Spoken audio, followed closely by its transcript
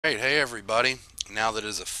Hey everybody. Now that it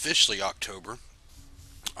is officially October,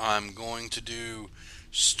 I'm going to do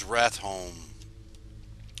Stratholme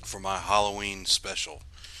for my Halloween special.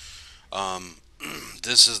 Um,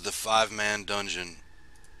 this is the five-man dungeon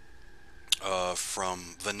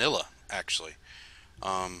from Vanilla, actually.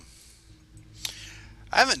 Um,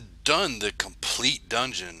 I haven't done the complete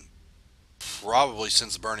dungeon probably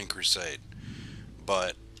since Burning Crusade,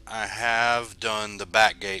 but I have done the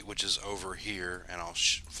back gate, which is over here, and I'll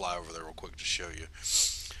fly over there real quick to show you.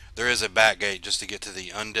 There is a back gate just to get to the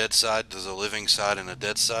undead side. There's a living side and a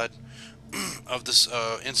dead side of this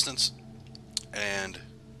instance, and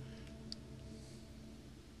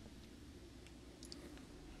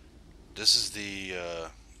this is the.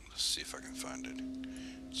 Let's see if I can find it.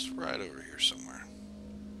 It's right over here somewhere.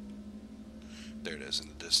 There it is in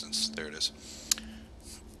the distance. There it is.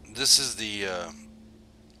 This is the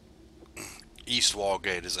east wall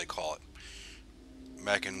gate, as they call it.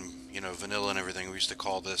 Back in vanilla and everything, we used to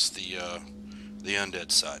call this the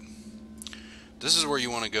undead side. This is where you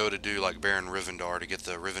want to go to do like Baron Rivendar to get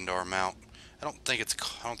the Rivendar mount. I don't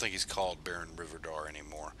think he's called Baron Rivendar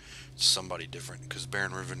anymore. It's somebody different because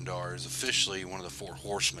Baron Rivendar is officially one of the four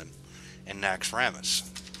horsemen in Naxxramas.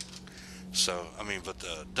 So I mean, but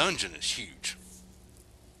the dungeon is huge.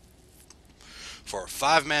 For a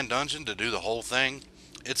five-man dungeon to do the whole thing,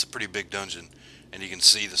 it's a pretty big dungeon, and you can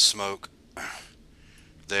see the smoke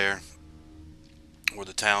there where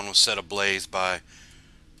the town was set ablaze by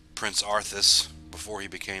Prince Arthas before he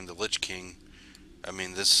became the Lich King. I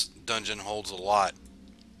mean, this dungeon holds a lot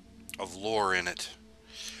of lore in it.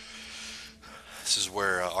 This is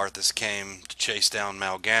where Arthas came to chase down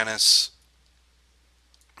Mal'Ganis.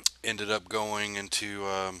 Ended up going into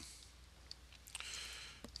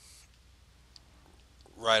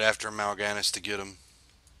right after Mal'Ganis to get him,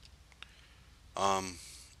 um,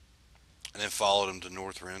 and then followed him to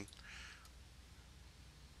Northrend.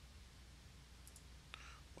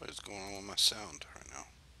 What is going on with my sound right now?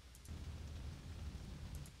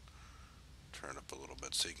 Turn it up a little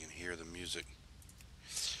bit so you can hear the music.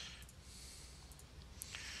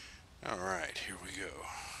 Alright, here we go.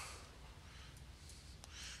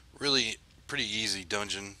 Really pretty easy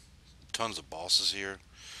dungeon. Tons of bosses here.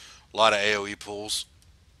 A lot of AoE pulls.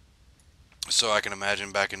 So I can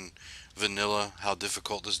imagine back in vanilla how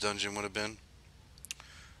difficult this dungeon would have been.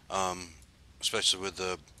 Um, Especially with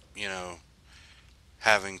the, you know,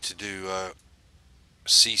 having to do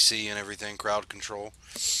CC and everything, crowd control.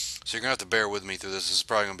 So you're going to have to bear with me through this. This is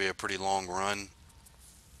probably going to be a pretty long run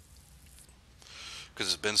because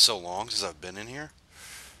it's been so long since I've been in here.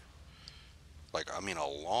 Like, I mean, a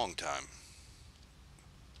long time.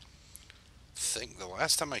 I think the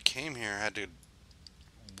last time I came here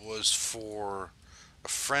was for a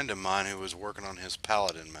friend of mine who was working on his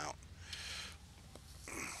paladin mount.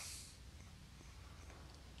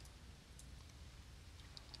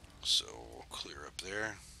 So we'll clear up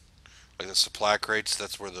there. Like the supply crates,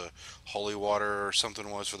 that's where the holy water or something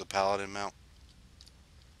was for the paladin mount.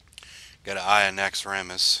 Got an eye of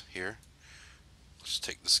Naxxramas here. Let's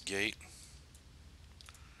take this gate.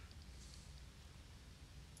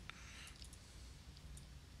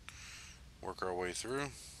 Work our way through.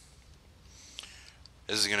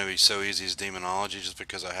 This is going to be so easy as demonology just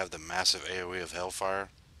because I have the massive AoE of Hellfire.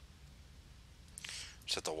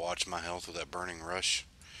 Just have to watch my health with that burning rush.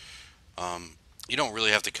 You don't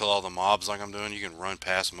really have to kill all the mobs like I'm doing. You can run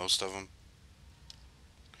past most of them.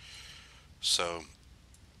 So,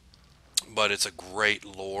 but it's a great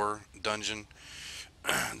lore dungeon.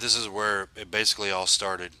 This is where it basically all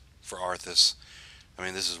started for Arthas. I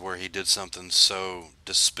mean, this is where he did something so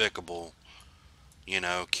despicable,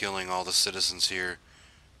 killing all the citizens here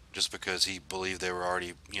just because he believed they were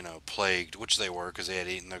already, plagued, which they were because they had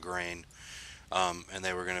eaten the grain, and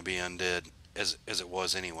they were going to be undead as it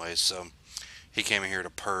was anyway. So he came here to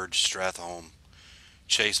purge Stratholme,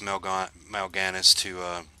 chase Mal'Ganis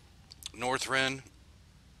to Northrend,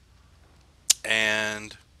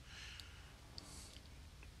 and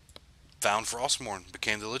found Frostmourne,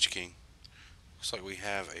 became the Lich King. Looks like we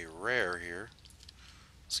have a rare here.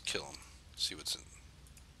 Let's kill him. See what's in.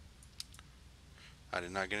 I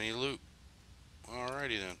did not get any loot.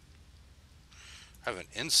 Alrighty then. I have an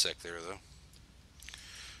insect there though.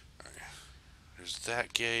 Alright. There's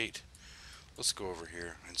that gate. Let's go over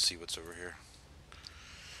here and see what's over here.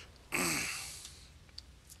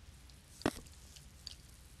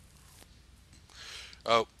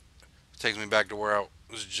 Oh, takes me back to where I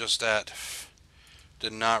was just at.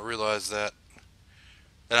 Did not realize that.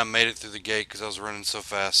 Then I made it through the gate because I was running so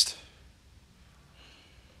fast.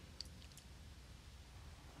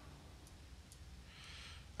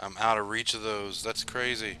 I'm out of reach of those. That's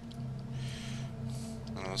crazy.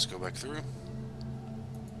 Let's go back through.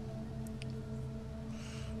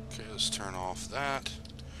 Okay, let's turn off that.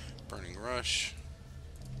 Burning Rush.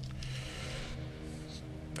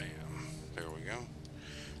 Bam. There we go.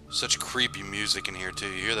 Such creepy music in here, too.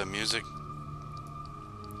 You hear that music?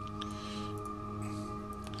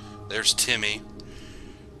 There's Timmy.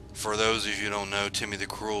 For those of you who don't know, Timmy the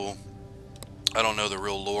Cruel. I don't know the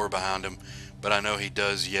real lore behind him, but I know he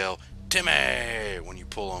does yell, Timmy! When you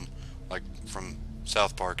pull him. Like from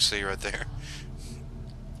South Park. See right there?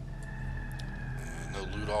 No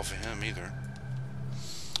loot off of him either.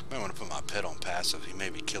 I might want to put my pet on passive. He may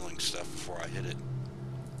be killing stuff before I hit it.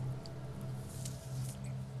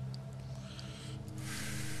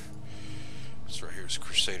 So right here is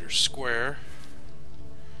Crusader Square.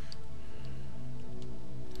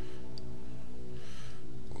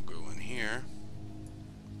 We'll go in here.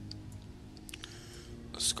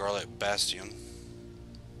 The Scarlet Bastion.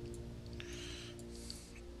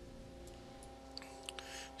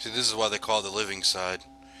 See, this is why they call it the living side,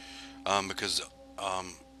 because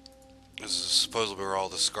this is supposedly where all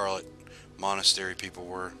the Scarlet Monastery people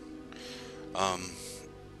were.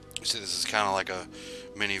 See, this is kind of like a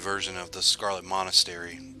mini version of the Scarlet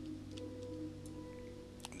Monastery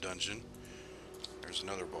dungeon. There's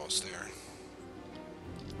another boss there.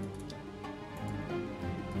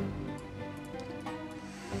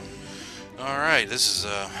 Alright, this is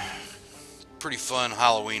a pretty fun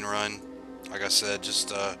Halloween run. Like I said,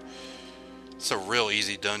 just it's a real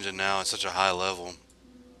easy dungeon now. It's such a high level.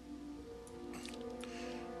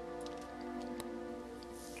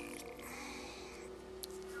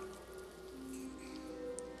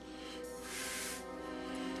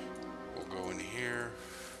 We'll go in here.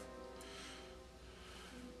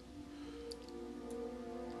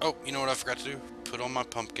 Oh, you know what I forgot to do? Put on my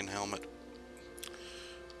pumpkin helmet.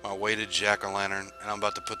 My weighted jack-o'-lantern, and I'm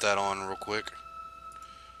about to put that on real quick.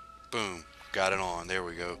 Boom. Got it on. There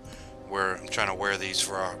we go. I'm trying to wear these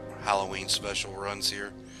for our Halloween special runs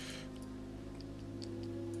here.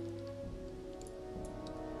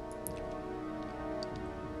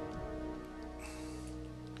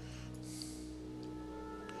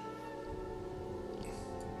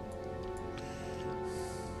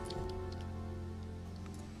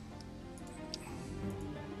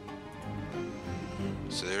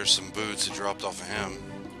 So there's some boots that dropped off of him.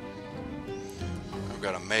 I've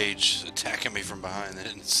got a mage attacking me from behind. I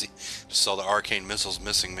didn't see. Just saw the arcane missiles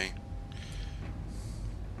missing me.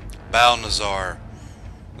 Balnazar.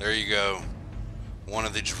 There you go. One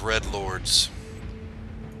of the Dreadlords.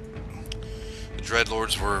 The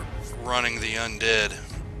Dreadlords were running the undead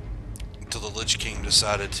until the Lich King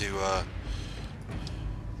decided to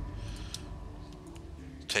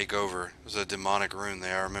take over. It was a demonic rune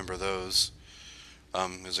there. I remember those.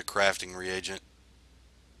 It was a crafting reagent.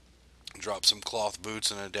 Drop some cloth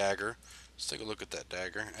boots and a dagger. Let's take a look at that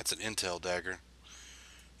dagger. That's an intel dagger.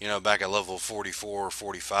 You know, back at level 44 or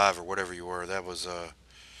 45 or whatever you were, that was a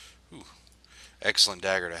excellent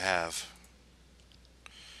dagger to have.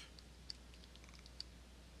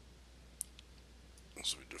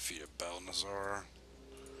 So we defeated Balnazar.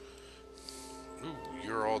 Ooh,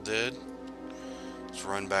 you're all dead. Let's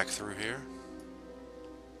run back through here.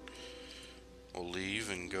 We'll leave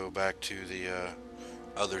and go back to the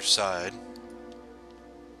other side.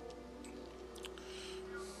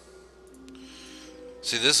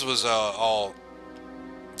 See, this was all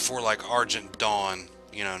for like Argent Dawn,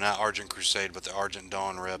 you know, not Argent Crusade, but the Argent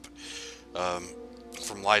Dawn rep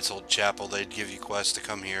from Light's Chapel. They'd give you quests to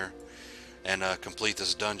come here and complete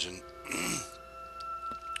this dungeon.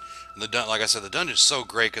 Like I said, the dungeon's so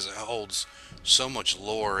great because it holds so much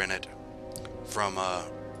lore in it from,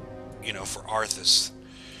 you know, for Arthas.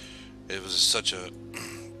 It was such a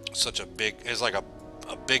big, it's like a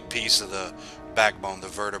big piece of the backbone, the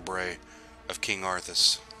vertebrae of King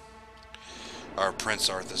Arthas, or Prince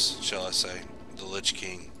Arthas, shall I say, the Lich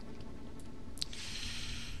King.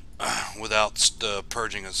 Without the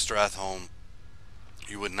purging of Stratholme,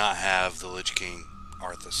 you would not have the Lich King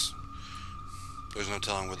Arthas. There's no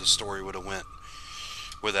telling where the story would have went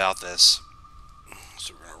without this.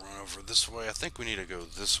 So we're gonna run over this way. I think we need to go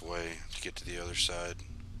this way to get to the other side.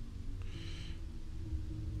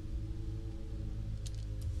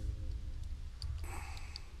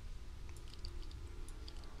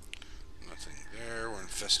 Nothing there. We're in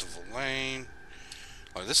Festival Lane.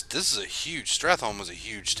 Oh, this is a huge. Stratholme was a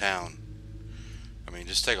huge town. I mean,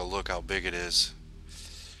 just take a look how big it is.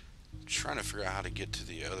 I'm trying to figure out how to get to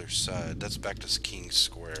the other side. That's back to King's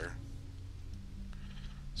Square.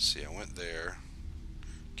 Let's see, I went there.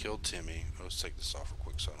 Killed Timmy. Let's take this off real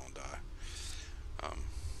quick so I don't die.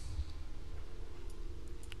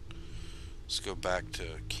 Let's go back to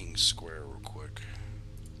King Square real quick.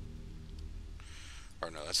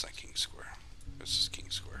 Or no, that's not King Square. This is King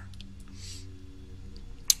Square.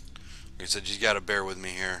 Like I said, you gotta bear with me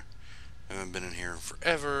here. I haven't been in here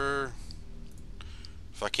forever.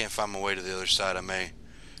 If I can't find my way to the other side, I may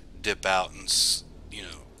dip out and, you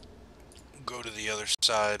know, go to the other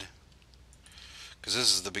side. Because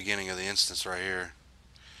this is the beginning of the instance right here.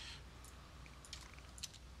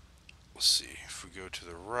 Let's see, if we go to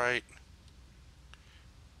the right.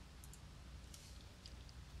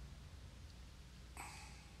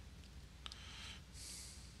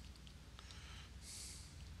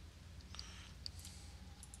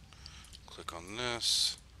 Click on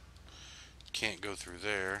this. Can't go through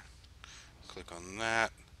there. Click on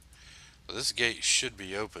that. Well, this gate should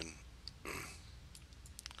be open.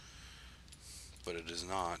 But it is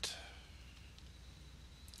not.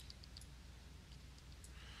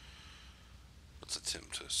 Let's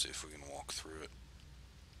attempt to see if we can walk through it.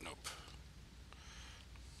 Nope.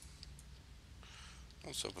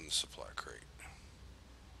 Let's open the supply crate.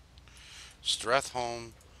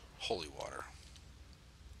 Stratholme, holy water.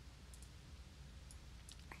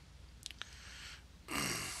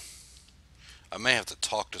 I may have to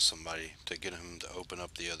talk to somebody to get him to open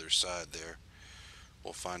up the other side there.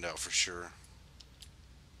 We'll find out for sure.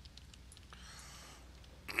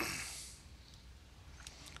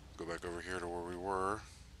 Go back over here to where we were.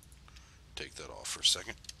 Take that off for a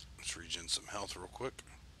second. Let's regen some health real quick.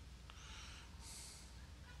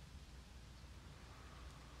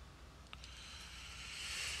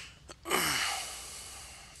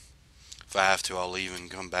 If I have to, I'll leave and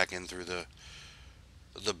come back in through the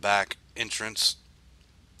back entrance.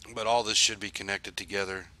 But all this should be connected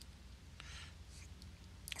together.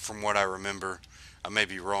 From what I remember, I may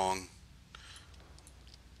be wrong,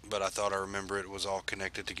 but I thought I remember it was all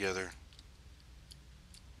connected together.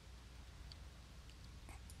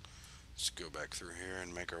 Let's go back through here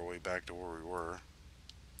and make our way back to where we were,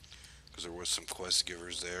 because there was some quest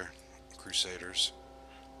givers there, Crusaders.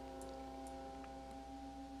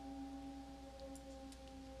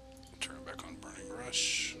 Turn it back on Burning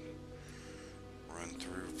Rush. Run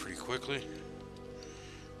through pretty quickly.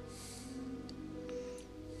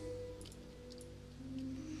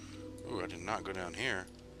 Ooh, I did not go down here.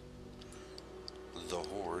 The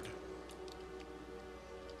Horde.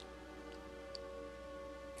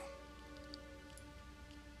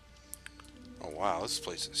 Oh wow, this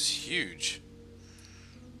place is huge.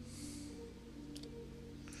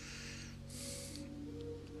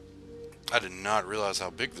 I did not realize how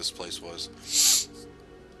big this place was.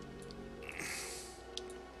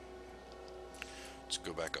 Let's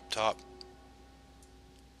go back up top.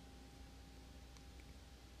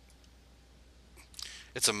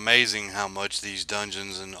 It's amazing how much these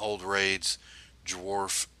dungeons and old raids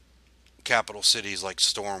dwarf capital cities like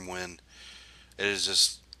Stormwind. It is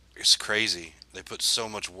just, it's crazy. They put so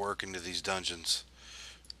much work into these dungeons.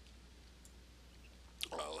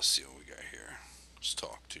 Well, let's see what we got here. Let's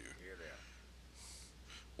talk to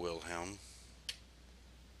Wilhelm.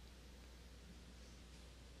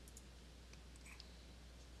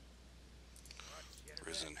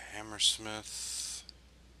 Risen Hammersmith.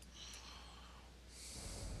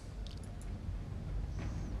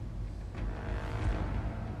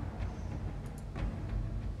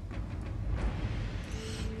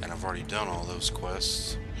 And I've already done all those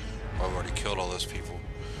quests. I've already killed all those people.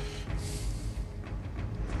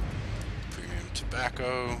 Premium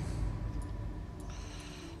tobacco.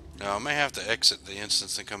 Now I may have to exit the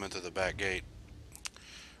instance and come into the back gate.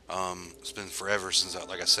 It's been forever since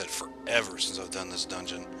like I said, forever since I've done this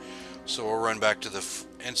dungeon. So we'll run back to the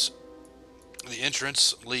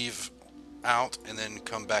entrance, leave out, and then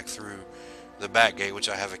come back through the back gate, which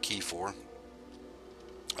I have a key for.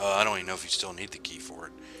 I don't even know if you still need the key for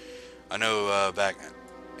it. I know back,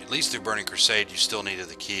 at least through Burning Crusade, you still needed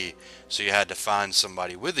the key. So you had to find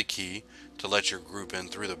somebody with the key to let your group in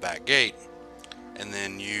through the back gate. And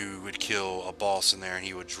then you would kill a boss in there and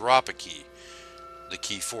he would drop a key. The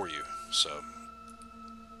key for you. So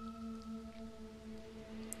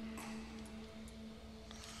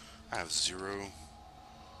I have 0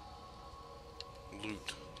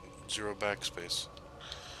 loot, 0 backspace.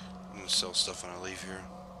 I'm gonna sell stuff when I leave here.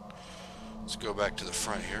 Let's go back to the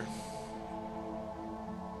front here.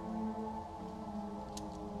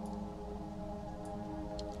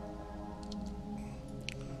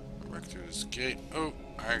 Back through this gate. Oh,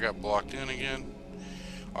 I got blocked in again.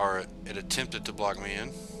 Or it attempted to block me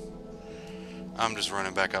in. I'm just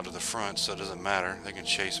running back out to the front, so it doesn't matter. They can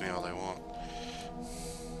chase me all they want.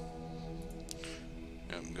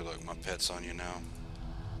 Yep, good luck. My pet's on you now.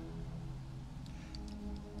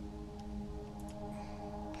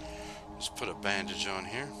 Let's put a bandage on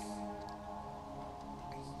here.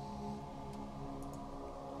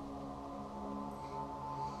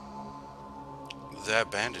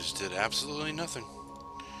 That bandage did absolutely nothing.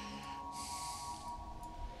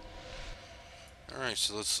 Alright,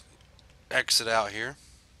 so let's exit out here.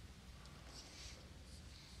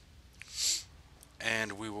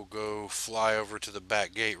 And we will go fly over to the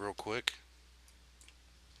back gate real quick.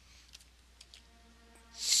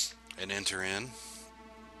 And enter in.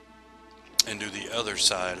 And do the other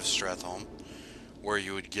side of Stratholme, where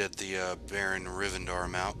you would get the Baron Rivendar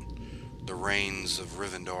mount. The Reigns of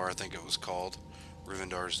Rivendar, I think it was called.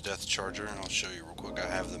 Rivendar's Death Charger. And I'll show you real quick. I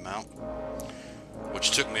have the mount, which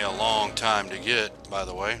took me a long time to get, by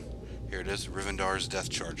the way. Here it is, Rivendar's Death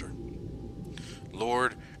Charger.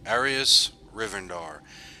 Lord Arius Rivendar.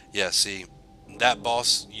 Yeah, see, that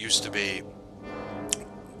boss used to be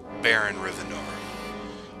Baron Rivendar.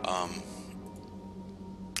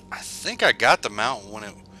 I think I got the mount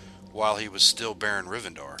while he was still Baron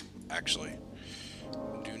Rivendar, actually.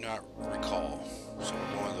 Do not recall. So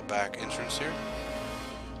we're going to the back entrance here.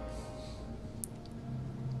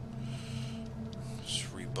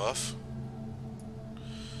 Just rebuff.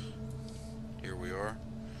 Here we are.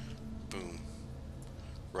 Boom.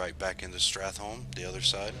 Right back into Stratholme, the other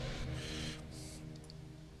side.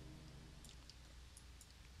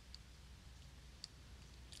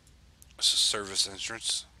 It's a service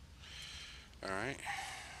entrance. Alright.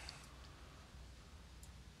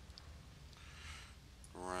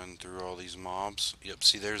 Run through all these mobs. Yep,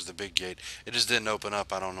 see, there's the big gate. It just didn't open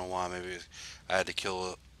up. I don't know why. Maybe I had to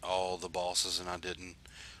kill all the bosses and I didn't.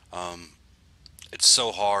 It's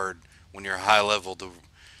so hard when you're high level to,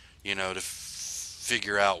 to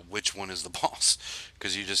figure out which one is the boss,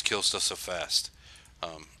 because you just kill stuff so fast. I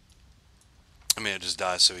mean, it just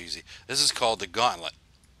dies so easy. This is called the Gauntlet.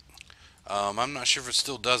 I'm not sure if it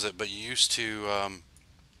still does it, but you used to,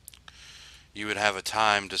 you would have a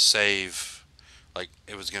time to save, like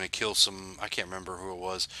it was going to kill some, I can't remember who it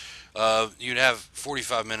was. You'd have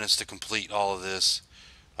 45 minutes to complete all of this.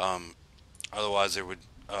 Otherwise, they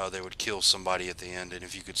would kill somebody at the end, and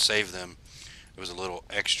if you could save them, it was a little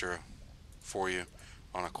extra for you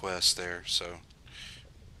on a quest there. So,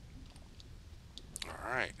 all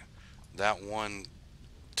right, that one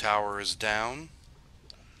tower is down.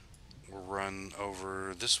 We'll run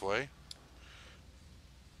over this way.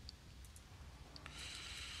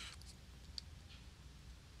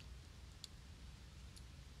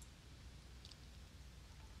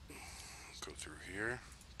 Go through here,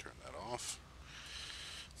 turn that off.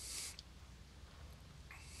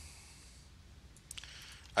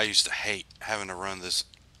 I used to hate having to run this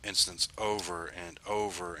instance over and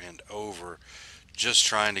over and over just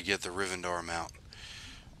trying to get the Rivendar mount.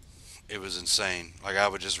 It was insane. Like, I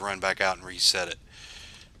would just run back out and reset it.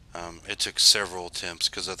 It took several attempts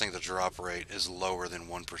because I think the drop rate is lower than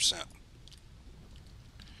 1%.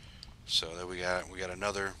 So there we got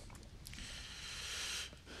another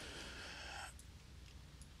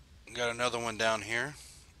one down here.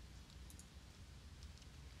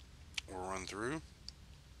 We'll run through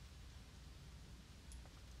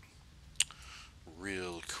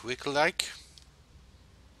real quick like.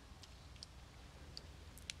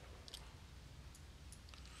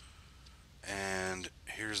 And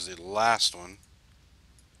here's the last one.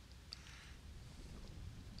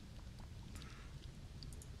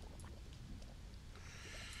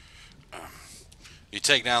 You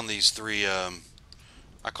take down these three, I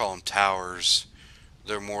call them towers.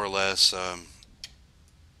 They're more or less,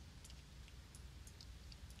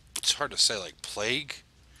 it's hard to say, like plague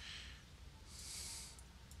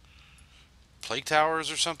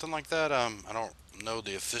towers or something like that. I don't know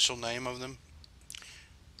the official name of them.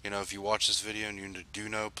 If you watch this video and you do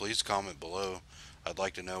know, please comment below. I'd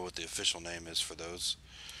like to know what the official name is for those,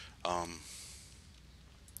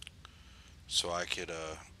 so I could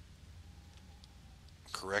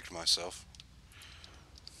correct myself.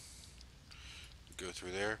 Go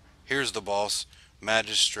through there. Here's the boss,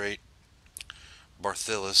 Magistrate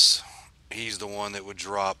Barthilis. He's the one that would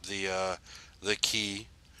drop the key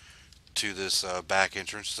to this back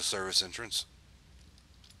entrance, the service entrance.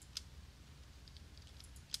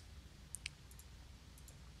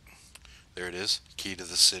 There it is, key to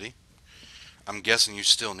the city. I'm guessing you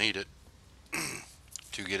still need it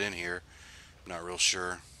to get in here. I'm not real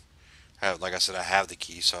sure. Like I said, I have the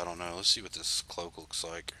key, so I don't know. Let's see what this cloak looks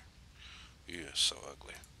like. Yeah, so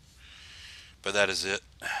ugly. But that is it.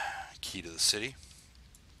 Key to the city.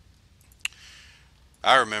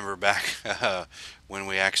 I remember back when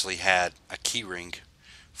we actually had a key ring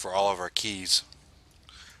for all of our keys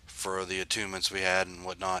for the attunements we had and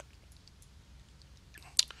whatnot.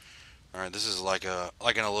 All right, this is like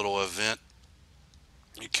in a little event.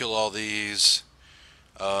 You kill all these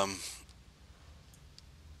um,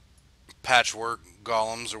 patchwork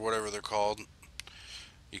golems or whatever they're called.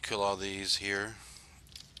 You kill all these here.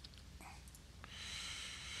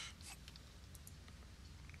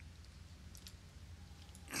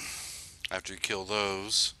 After you kill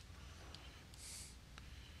those,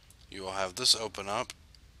 you will have this open up,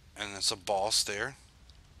 and it's a boss there.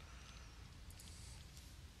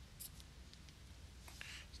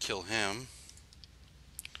 Kill him.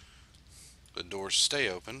 The doors stay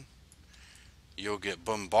open. You'll get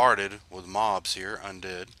bombarded with mobs here,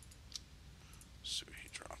 undead. Let's see what he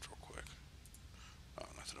dropped real quick. Oh,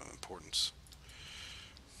 nothing of importance.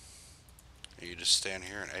 And you just stand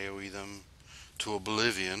here and AoE them to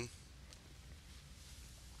oblivion.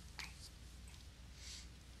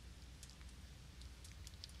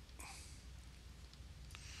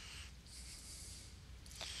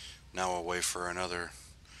 Now we'll wait for another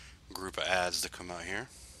group of ads to come out here.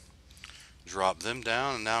 Drop them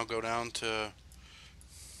down, and now go down to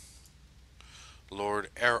Lord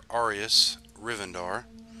Arius Rivendar.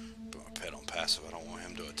 Put my pet on passive. I don't want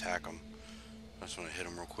him to attack him. I just want to hit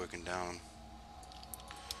him real quick and down him.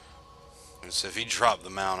 And so if he dropped the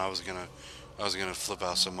mount, I was gonna flip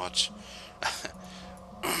out so much.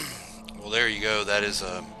 Well, there you go. That is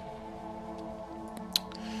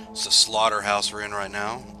it's the slaughterhouse we're in right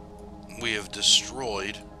now. We have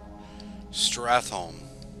destroyed Stratholme.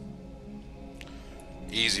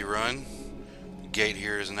 Easy run. Gate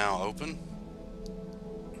here is now open.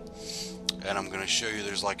 And I'm going to show you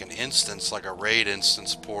there's like an instance, like a raid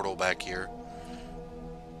instance portal back here.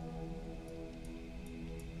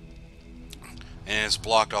 And it's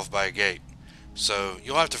blocked off by a gate. So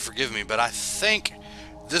you'll have to forgive me, but I think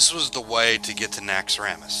this was the way to get to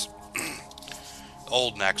Naxxramas.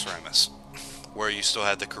 Old Naxxramas, where you still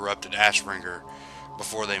had the corrupted Ashbringer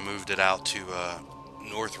before they moved it out to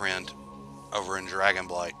Northrend over in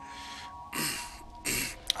Dragonblight.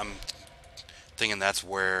 I'm thinking that's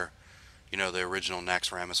where, you know, the original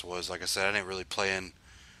Naxxramas was. Like I said, I didn't really play in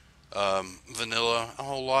vanilla a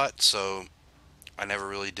whole lot, so I never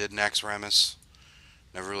really did Naxxramas.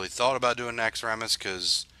 Never really thought about doing Naxxramas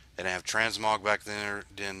because they didn't have transmog back then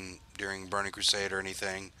during Burning Crusade or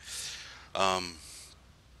anything.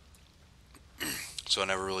 So I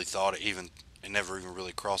never really thought it never even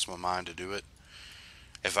really crossed my mind to do it.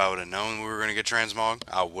 If I would have known we were going to get transmog,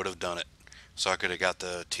 I would have done it. So I could have got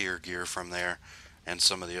the tier gear from there and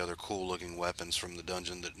some of the other cool looking weapons from the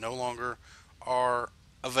dungeon that no longer are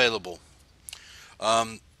available.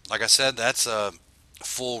 Like I said, that's a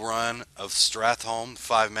full run of Stratholme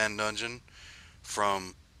 5-man dungeon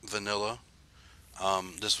from vanilla.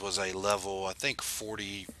 This was a level, I think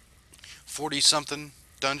 40 something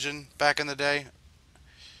dungeon back in the day.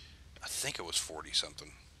 I think it was 40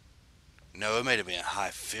 something. No, it may have been high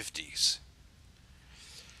 50s.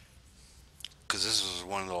 Because this was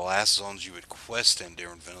one of the last zones you would quest in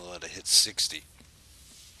during vanilla to hit 60.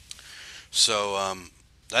 So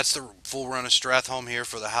that's the full run of Stratholme here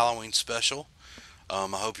for the Halloween special. I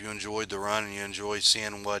hope you enjoyed the run and you enjoyed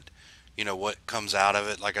seeing what comes out of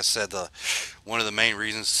it. Like I said, one of the main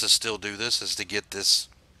reasons to still do this is to get the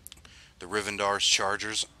Rivendar's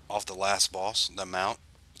Chargers off the last boss, the mount.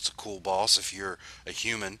 It's a cool boss. If you're a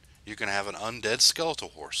human, you can have an undead skeletal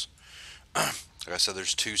horse. Like I said,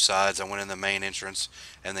 there's two sides. I went in the main entrance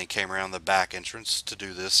and then came around the back entrance to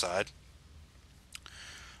do this side.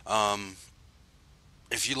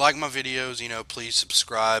 If you like my videos, please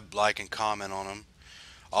subscribe, like, and comment on them.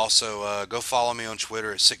 Also, go follow me on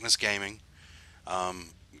Twitter at Sikness Gaming. I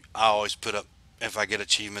always put up, if I get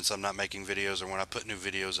achievements, I'm not making videos, or when I put new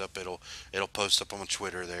videos up, it'll post up on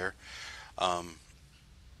Twitter there.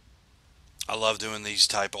 I love doing these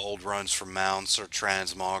type of old runs for mounts or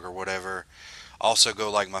transmog or whatever. Also, go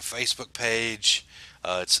like my Facebook page.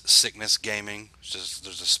 It's Sikness Gaming.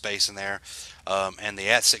 There's a space in there. And the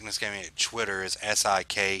 @Sikness Gaming at Twitter is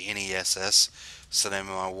SIKNESS. It's the name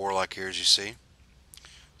of my warlock here, as you see.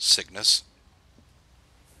 Sikness.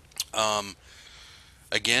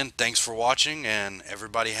 Again, thanks for watching, and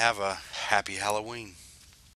everybody have a happy Halloween.